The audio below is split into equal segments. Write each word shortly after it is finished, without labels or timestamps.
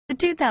The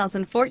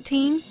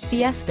 2014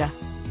 Fiesta.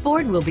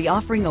 Ford will be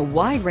offering a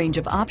wide range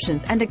of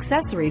options and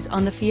accessories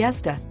on the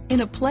Fiesta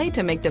in a play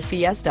to make the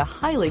Fiesta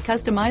highly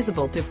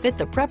customizable to fit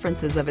the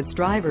preferences of its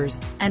drivers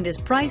and is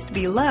priced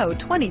below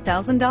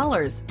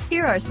 $20,000.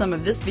 Here are some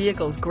of this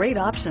vehicle's great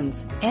options: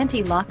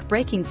 anti-lock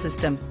braking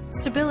system,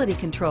 stability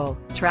control,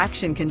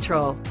 traction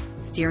control,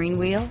 steering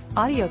wheel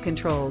audio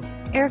controls,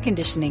 air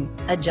conditioning,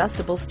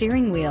 adjustable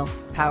steering wheel,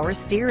 power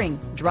steering,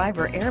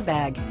 driver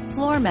airbag,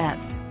 floor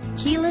mats,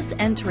 keyless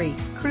entry,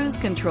 cruise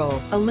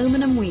control,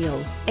 aluminum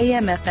wheels,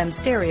 AM/FM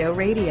stereo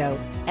radio,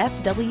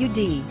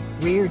 FWD,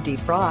 rear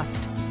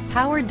defrost,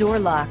 power door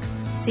locks,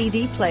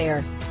 CD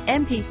player,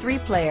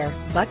 MP3 player,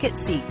 bucket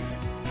seats,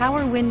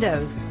 power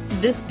windows.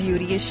 This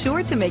beauty is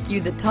sure to make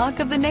you the talk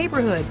of the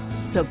neighborhood.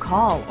 So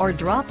call or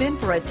drop in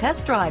for a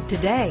test drive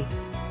today.